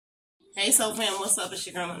Hey, Soul Fam, what's up? It's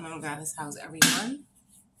your girl, my goddess. How's everyone?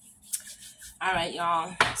 All right,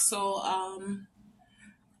 y'all. So,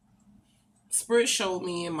 Spirit showed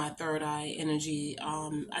me in my third eye energy.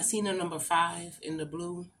 I seen a number 5 in the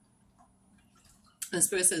blue. The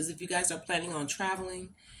Spirit says, if you guys are planning on traveling,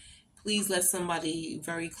 please let somebody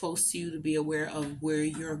very close to you to be aware of where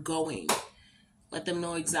you're going. Let them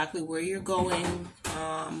know exactly where you're going.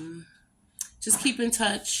 Just keep in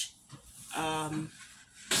touch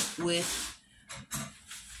with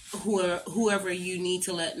whoever you need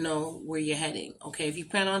to let know where you're heading. Okay, if you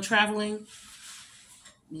plan on traveling,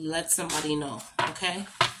 let somebody know. Okay,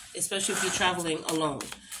 especially if you're traveling alone.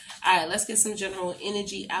 All right, let's get some general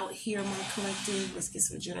energy out here, my collective. Let's get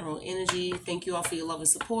some general energy. Thank you all for your love and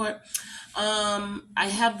support. I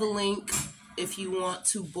have the link if you want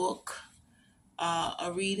to book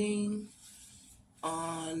a reading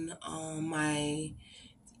on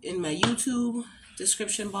in my YouTube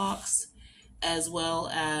description box, as well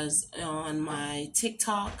as on my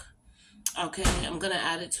TikTok. Okay, I'm going to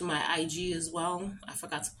add it to my IG as well. I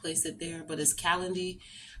forgot to place it there, but it's Calendly.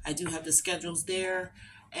 I do have the schedules there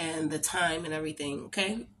and the time and everything,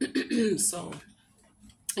 okay? So,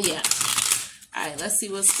 yeah. All right, let's see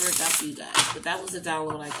what Spirit got for you guys. But that was the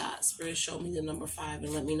download I got. Spirit showed me the number 5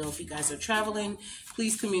 and let me know if you guys are traveling.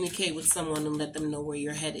 Please communicate with someone and let them know where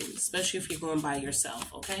you're heading, especially if you're going by yourself,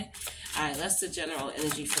 okay? All right, that's the general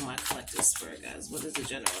energy for my collective, Spirit, guys. What is the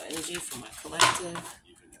general energy for my collective?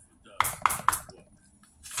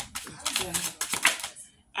 Okay.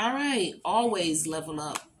 All right, always level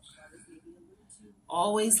up.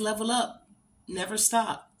 Always level up. Never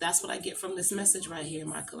stop. That's what I get from this message right here,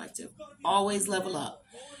 my collective. Always level up.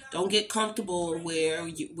 Don't get comfortable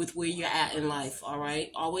with where you're at in life, all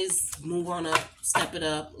right? Always move on up, step it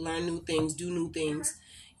up, learn new things, do new things.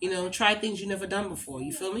 You know, try things you've never done before.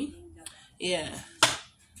 You feel me? Yeah.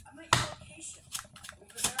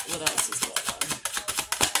 What else is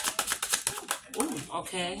going on? Ooh,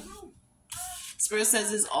 okay. Spirit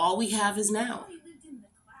says is all we have is now.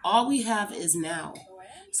 All we have is now.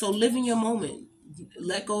 So live in your moment.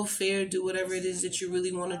 Let go of fear. Do whatever it is that you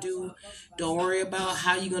really want to do. Don't worry about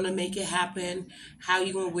how you're going to make it happen. Where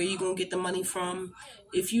you're going to get the money from.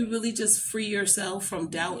 If you really just free yourself from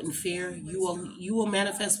doubt and fear, you will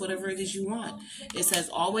manifest whatever it is you want. It says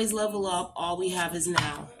always level up. All we have is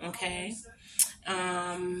now. Okay.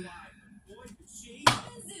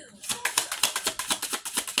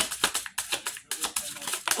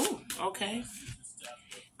 Oh, okay.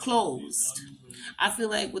 Closed. I feel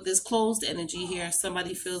like with this closed energy here,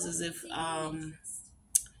 somebody feels as if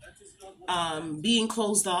being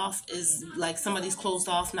closed off is like somebody's closed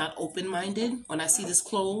off, not open-minded. When I see this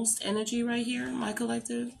closed energy right here, my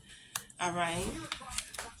collective. All right.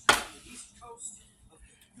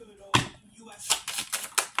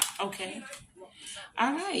 Okay.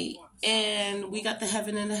 All right. And we got the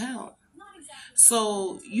heaven and the hell.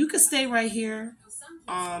 So you could stay right here.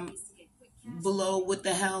 Below with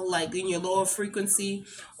the hell, like in your lower frequency,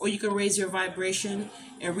 or you can raise your vibration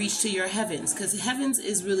and reach to your heavens, because heavens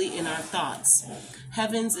is really in our thoughts.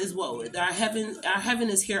 Heavens is what our heaven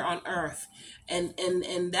is here on earth, and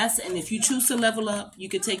if you choose to level up, you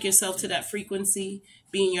can take yourself to that frequency,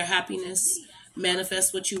 be in your happiness,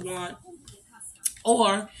 manifest what you want,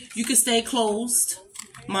 or you can stay closed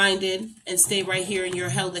minded and stay right here in your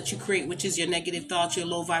hell that you create, which is your negative thoughts, your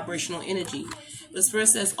low vibrational energy. The Spirit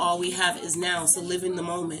says all we have is now, so live in the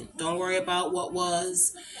moment. Don't worry about what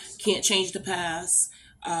was. Can't change the past.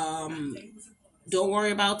 Don't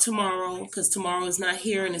worry about tomorrow, because tomorrow is not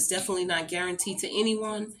here and it's definitely not guaranteed to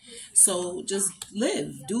anyone. So just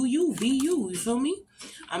live. Do you. Be you. You feel me?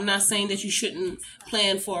 I'm not saying that you shouldn't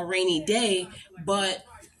plan for a rainy day, but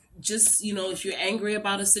just, you know, if you're angry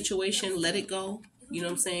about a situation, let it go. You know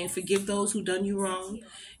what I'm saying? Forgive those who done you wrong.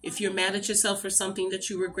 If you're mad at yourself for something that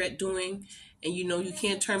you regret doing, and you know you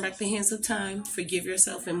can't turn back the hands of time, forgive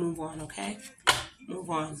yourself and move on, okay? Move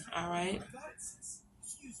on, all right?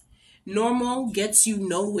 Normal gets you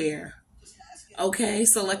nowhere, okay?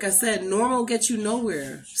 So like I said, normal gets you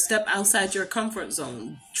nowhere. Step outside your comfort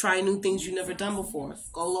zone. Try new things you've never done before.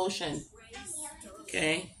 Go lotion,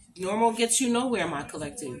 okay? Normal gets you nowhere, my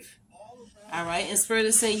collective. All right? And Spirit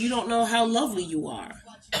is saying you don't know how lovely you are,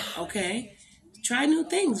 okay? Try new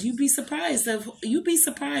things. You'd be surprised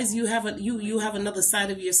you have another side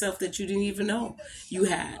of yourself that you didn't even know you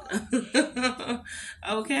had.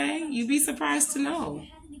 Okay? You'd be surprised to know.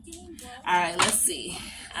 All right, let's see.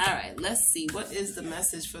 What is the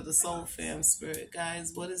message for the Soul Fam, Spirit,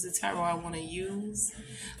 guys? What is the tarot I want to use?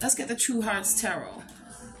 Let's get the True Hearts Tarot.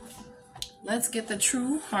 Let's get the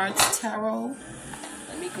True Hearts Tarot.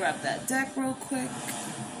 Let me grab that deck real quick.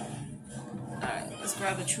 Let's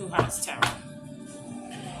grab the True Hearts Tarot.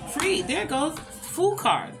 Free. There goes. Fool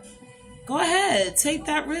card. Go ahead. Take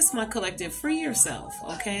that risk, my collective. Free yourself,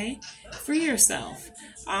 okay? Free yourself.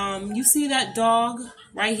 You see that dog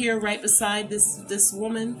right here, right beside this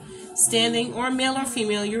woman standing, or male or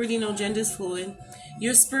female. You already know gender is fluid.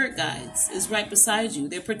 Your spirit guides is right beside you.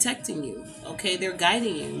 They're protecting you, okay? They're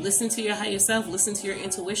guiding you. Listen to your higher self. Listen to your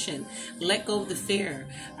intuition. Let go of the fear,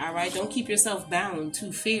 all right? Don't keep yourself bound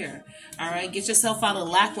to fear, all right? Get yourself out of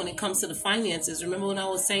lack when it comes to the finances. Remember when I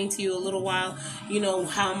was saying to you a little while, you know,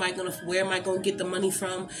 where am I going to get the money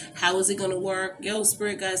from? How is it going to work? Yo,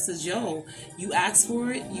 spirit guide says, yo, you ask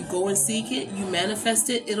for it. You go and seek it. You manifest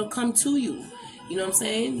it. It'll come to you. You know what I'm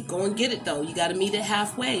saying? Go and get it, though. You got to meet it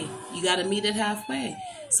halfway. You got to meet it halfway.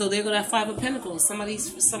 So there go that Five of Pentacles.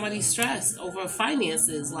 Somebody's stressed over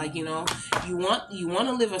finances. Like, you know, you want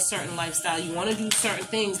to live a certain lifestyle. You want to do certain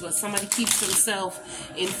things, but somebody keeps themselves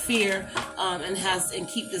in fear and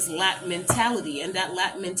keep this lack mentality. And that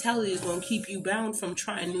lack mentality is going to keep you bound from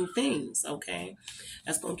trying new things, okay?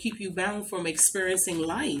 That's going to keep you bound from experiencing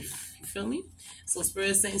life. You feel me? So Spirit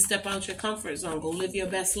is saying step out your comfort zone. Go live your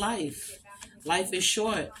best life. Life is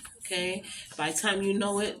short, okay? By the time you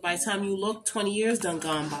know it, by the time you look, 20 years done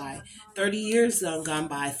gone by, 30 years done gone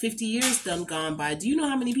by, 50 years done gone by. Do you know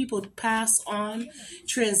how many people pass on,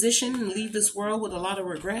 transition, and leave this world with a lot of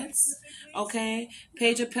regrets? Okay?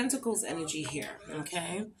 Page of Pentacles energy here,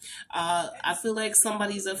 okay? I feel like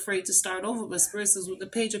somebody's afraid to start over, but Spirit says with the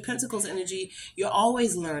Page of Pentacles energy, you're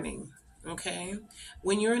always learning. Okay,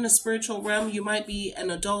 when you're in a spiritual realm, you might be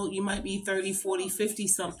an adult, you might be 30, 40, 50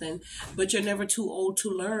 something, but you're never too old to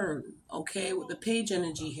learn. Okay, with the page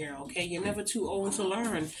energy here, okay, you're never too old to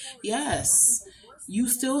learn. Yes, you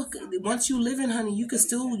still, once you live in, honey, you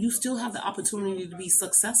still have the opportunity to be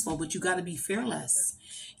successful, but you got to be fearless.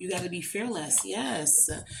 You got to be fearless. Yes.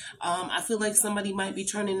 I feel like somebody might be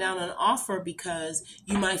turning down an offer because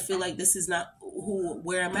you might feel like this is not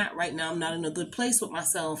where I'm at right now. I'm not in a good place with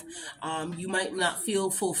myself. You might not feel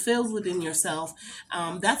fulfilled within yourself.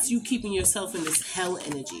 That's you keeping yourself in this hell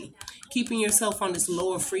energy, keeping yourself on this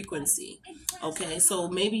lower frequency. Okay, so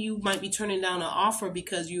maybe you might be turning down an offer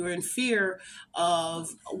because you're in fear of,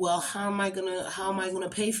 well, how am I gonna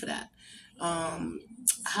pay for that?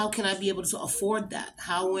 How can I be able to afford that?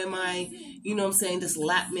 How am I, you know what I'm saying, this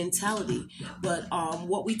lack mentality. But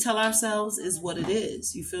what we tell ourselves is what it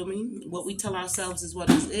is. You feel me? What we tell ourselves is what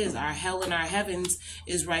it is. Our hell and our heavens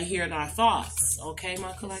is right here in our thoughts. Okay,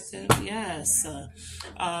 my collective? Yes.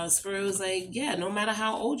 Spirit was like, yeah, no matter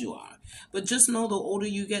how old you are. But just know the older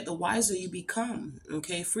you get, the wiser you become.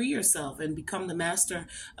 Okay, free yourself and become the master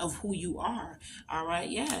of who you are. All right,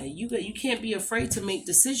 yeah, you can't be afraid to make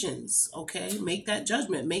decisions. Okay, make that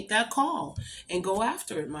judgment, make that call, and go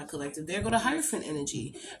after it, my collective. There go the Hierophant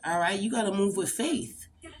energy. All right, you got to move with faith.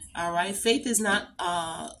 All right, faith is not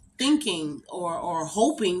thinking or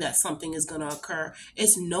hoping that something is going to occur.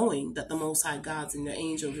 It's knowing that the Most High Gods and your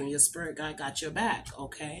angels and your spirit guide got your back.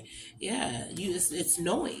 Okay, yeah, it's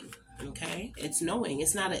knowing. Okay, it's knowing.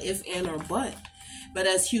 It's not an if, and, or but. But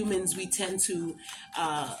as humans, we tend to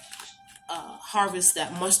harvest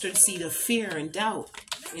that mustard seed of fear and doubt.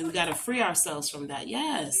 And we got to free ourselves from that.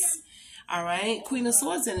 Yes. All right. Queen of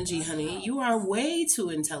Swords energy, honey. You are way too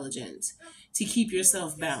intelligent to keep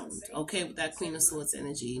yourself bound. Okay, with that Queen of Swords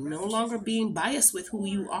energy. No longer being biased with who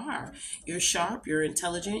you are. You're sharp, you're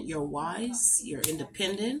intelligent, you're wise, you're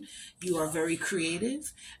independent, you are very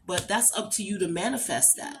creative. But that's up to you to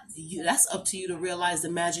manifest that. That's up to you to realize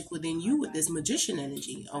the magic within you with this magician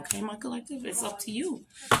energy. Okay, my collective? It's up to you.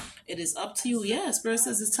 It is up to you. Yeah, Spirit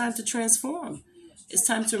says it's time to transform. It's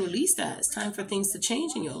time to release that. It's time for things to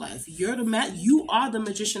change in your life. You are the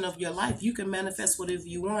magician of your life. You can manifest whatever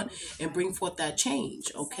you want and bring forth that change.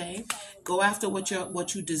 Okay, go after what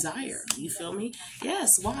you desire. You feel me?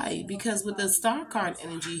 Yes. Why? Because with the Star card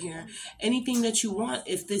energy here, anything that you want,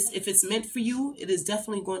 if it's meant for you, it is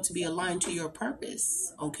definitely going to be aligned to your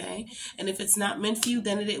purpose. Okay, and if it's not meant for you,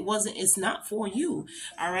 then it's not for you.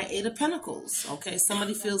 All right. 8 of Pentacles. Okay,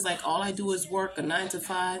 somebody feels like all I do is work a 9 to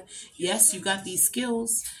 5. Yes, you got these skills.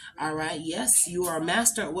 All right. Yes, you are a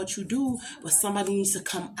master at what you do, but somebody needs to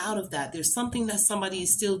come out of that. There's something that somebody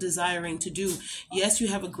is still desiring to do. Yes, you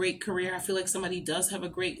have a great career. I feel like somebody does have a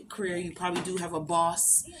great career. You probably do have a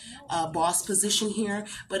boss position here,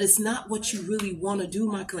 but it's not what you really want to do,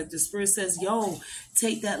 my collective. Spirit says, yo,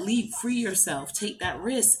 take that leap, free yourself, take that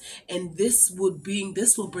risk, and this will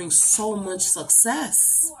bring so much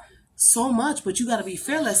success. So much, but you got to be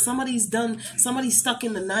fearless. Somebody's stuck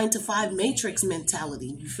in the 9 to 5 matrix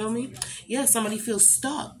mentality. You feel me? Yeah, somebody feels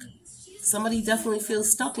stuck. Somebody definitely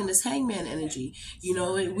feels stuck in this hangman energy. You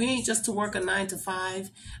know, we ain't just to work a 9 to 5,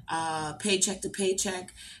 paycheck to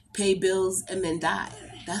paycheck, pay bills, and then die.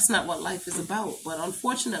 That's not what life is about. But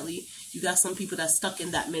unfortunately, you got some people that's stuck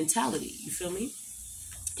in that mentality. You feel me?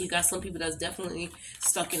 You got some people that's definitely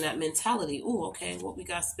stuck in that mentality. Ooh, okay, what we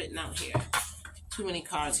got spitting out here? Too many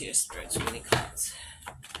cards here, Spirit. Too many cards.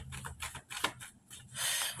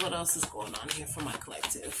 What else is going on here for my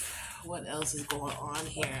collective? What else is going on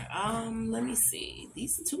here? Let me see.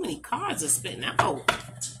 These too many cards are spitting out.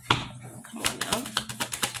 Come on now.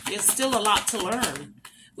 There's still a lot to learn.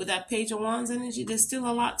 With that Page of Wands energy, there's still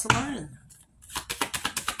a lot to learn.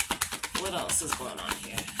 What else is going on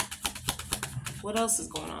here? What else is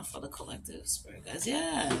going on for the collective, Spirit guys?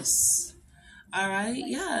 Yes. All right.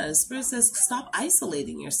 Yeah. Spirit says stop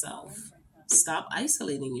isolating yourself. Stop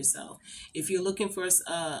isolating yourself. If you're looking for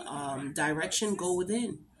direction, go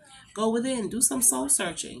within. Go within. Do some soul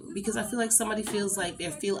searching, because I feel like somebody feels like they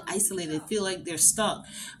feel isolated, feel like they're stuck.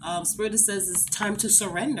 Spirit says it's time to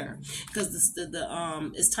surrender, because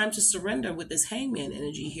it's time to surrender with this hangman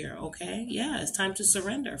energy here. Okay, yeah, it's time to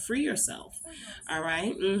surrender. Free yourself. All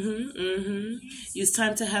right. It's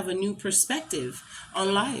time to have a new perspective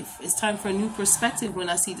on life. It's time for a new perspective when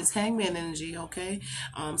I see this hangman energy. Okay,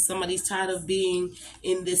 somebody's tired of being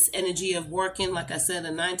in this energy of working, like I said,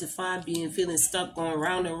 a 9 to 5, feeling stuck, going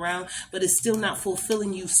round and round. But it's still not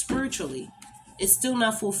fulfilling you spiritually. It's still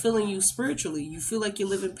not fulfilling you spiritually. You feel like you're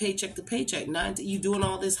living paycheck to paycheck. You doing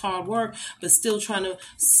all this hard work, but still trying to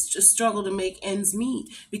struggle to make ends meet.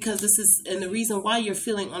 Because this is, and the reason why you're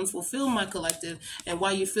feeling unfulfilled, my collective, and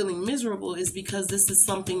why you're feeling miserable is because this is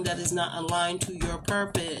something that is not aligned to your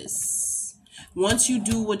purpose. Once you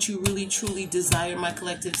do what you really truly desire, my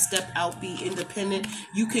collective, step out, be independent,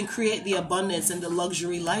 you can create the abundance and the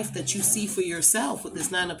luxury life that you see for yourself with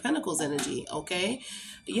this 9 of Pentacles energy, okay?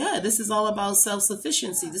 Yeah, this is all about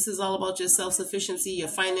self-sufficiency. This is all about your self-sufficiency, your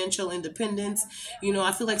financial independence. You know,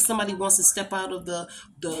 I feel like somebody wants to step out of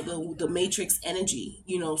the matrix energy.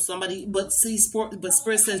 You know, somebody, but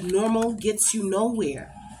Spirit says normal gets you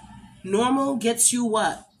nowhere. Normal gets you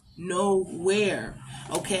what? Nowhere.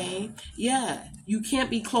 Okay, yeah, you can't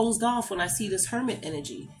be closed off when I see this Hermit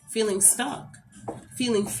energy, feeling stuck,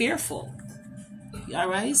 feeling fearful. All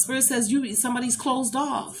right, Spirit says somebody's closed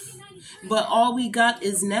off, but all we got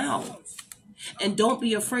is now. And don't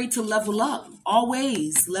be afraid to level up.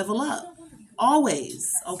 Always level up.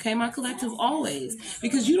 Always. Okay, my collective, always.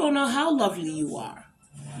 Because you don't know how lovely you are.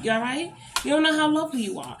 You all right? You don't know how lovely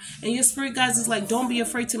you are. And your spirit guides is like, don't be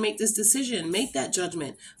afraid to make this decision. Make that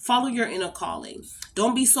judgment. Follow your inner calling.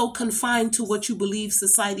 Don't be so confined to what you believe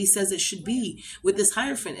society says it should be with this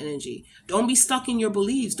Hierophant energy. Don't be stuck in your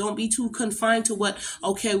beliefs. Don't be too confined to what,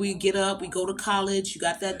 okay, we get up, we go to college, you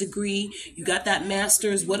got that degree, you got that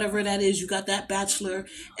master's, whatever that is, you got that bachelor.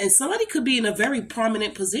 And somebody could be in a very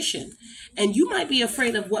prominent position. And you might be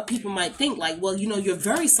afraid of what people might think. Like, well, you know, you're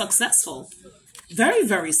very successful. Very,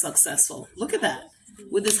 very successful. Look at that.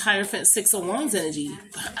 With this Hierophant 6 of Wands energy,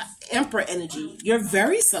 Emperor energy, you're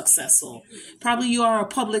very successful. Probably you are a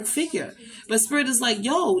public figure. But Spirit is like,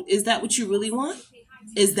 yo, is that what you really want?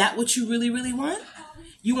 Is that what you really, really want?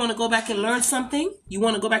 You want to go back and learn something? You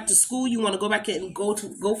want to go back to school? You want to go back and go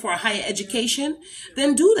for a higher education?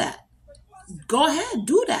 Then do that. Go ahead,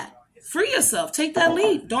 do that. Free yourself. Take that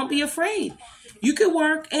lead. Don't be afraid. You could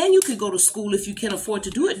work and you could go to school if you can afford to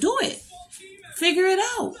do it. Do it. Figure it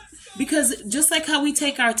out. Because just like how we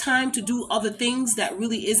take our time to do other things that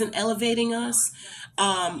really isn't elevating us,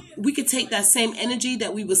 we could take that same energy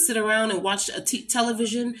that we would sit around and watch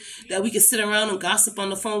television, that we could sit around and gossip on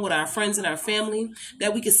the phone with our friends and our family,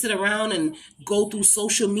 that we could sit around and go through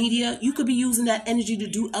social media. You could be using that energy to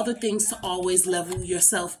do other things to always level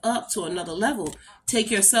yourself up to another level. Take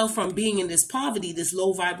yourself from being in this poverty, this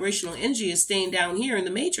low vibrational energy, and staying down here in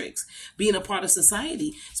the matrix, being a part of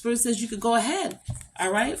society. Spirit says you could go ahead.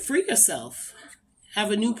 All right. Free yourself. Have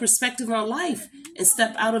a new perspective on life and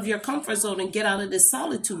step out of your comfort zone and get out of this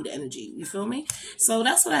solitude energy. You feel me? So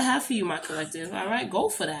that's what I have for you, my collective. All right. Go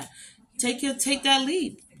for that. Take that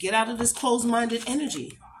lead. Get out of this closed-minded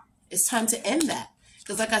energy. It's time to end that.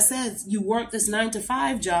 Because like I said, you work this 9 to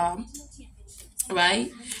 5 job.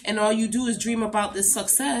 Right? And all you do is dream about this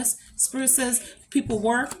success. Spirit says people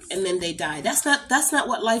work and then they die. That's not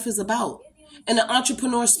what life is about. And the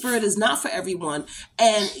entrepreneur spirit is not for everyone.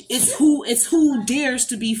 And it's who dares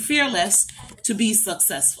to be fearless to be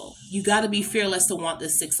successful. You got to be fearless to want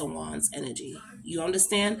this 6 of Wands energy. You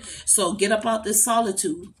understand? So get up out this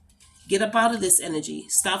solitude. Get up out of this energy.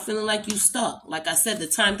 Stop feeling like you stuck. Like I said, the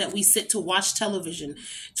time that we sit to watch television,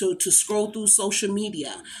 to scroll through social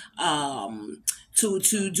media,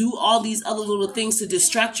 to do all these other little things to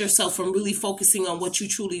distract yourself from really focusing on what you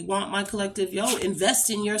truly want, my collective, invest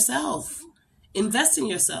in yourself. Invest in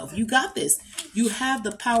yourself. You got this. You have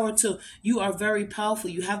the power to, you are very powerful.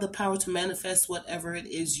 You have the power to manifest whatever it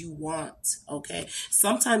is you want. Okay.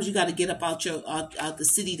 Sometimes you got to get up out the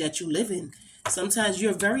city that you live in. Sometimes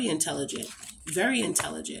you're very intelligent. Very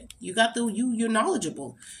intelligent. You got you're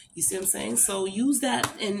knowledgeable. You see what I'm saying? So use that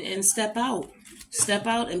and step out. Step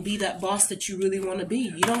out and be that boss that you really want to be.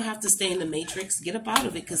 You don't have to stay in the matrix. Get up out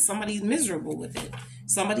of it because somebody's miserable with it.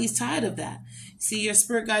 Somebody's tired of that. See, your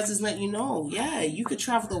spirit guides is letting you know, yeah, you could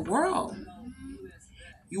travel the world.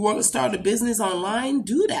 You want to start a business online?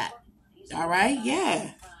 Do that. All right?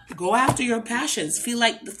 Yeah. Go after your passions. Feel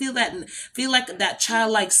like that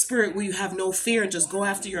childlike spirit where you have no fear and just go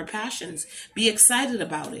after your passions. Be excited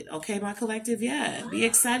about it. Okay, my collective? Yeah. Be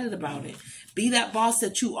excited about it. Be that boss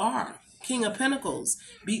that you are. King of Pentacles.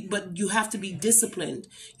 But you have to be disciplined.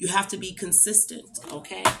 You have to be consistent.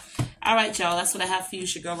 Okay? All right, y'all. That's what I have for you,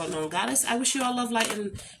 your girl, Unknown Goddess. I wish you all love, light,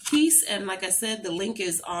 and peace. And like I said, the link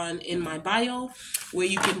is in my bio, where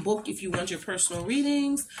you can book if you want your personal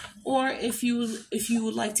readings, or if you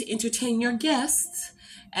would like to entertain your guests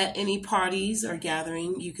at any parties or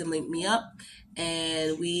gathering, you can link me up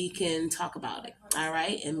and we can talk about it. All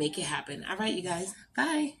right, and make it happen. All right, you guys.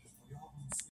 Bye.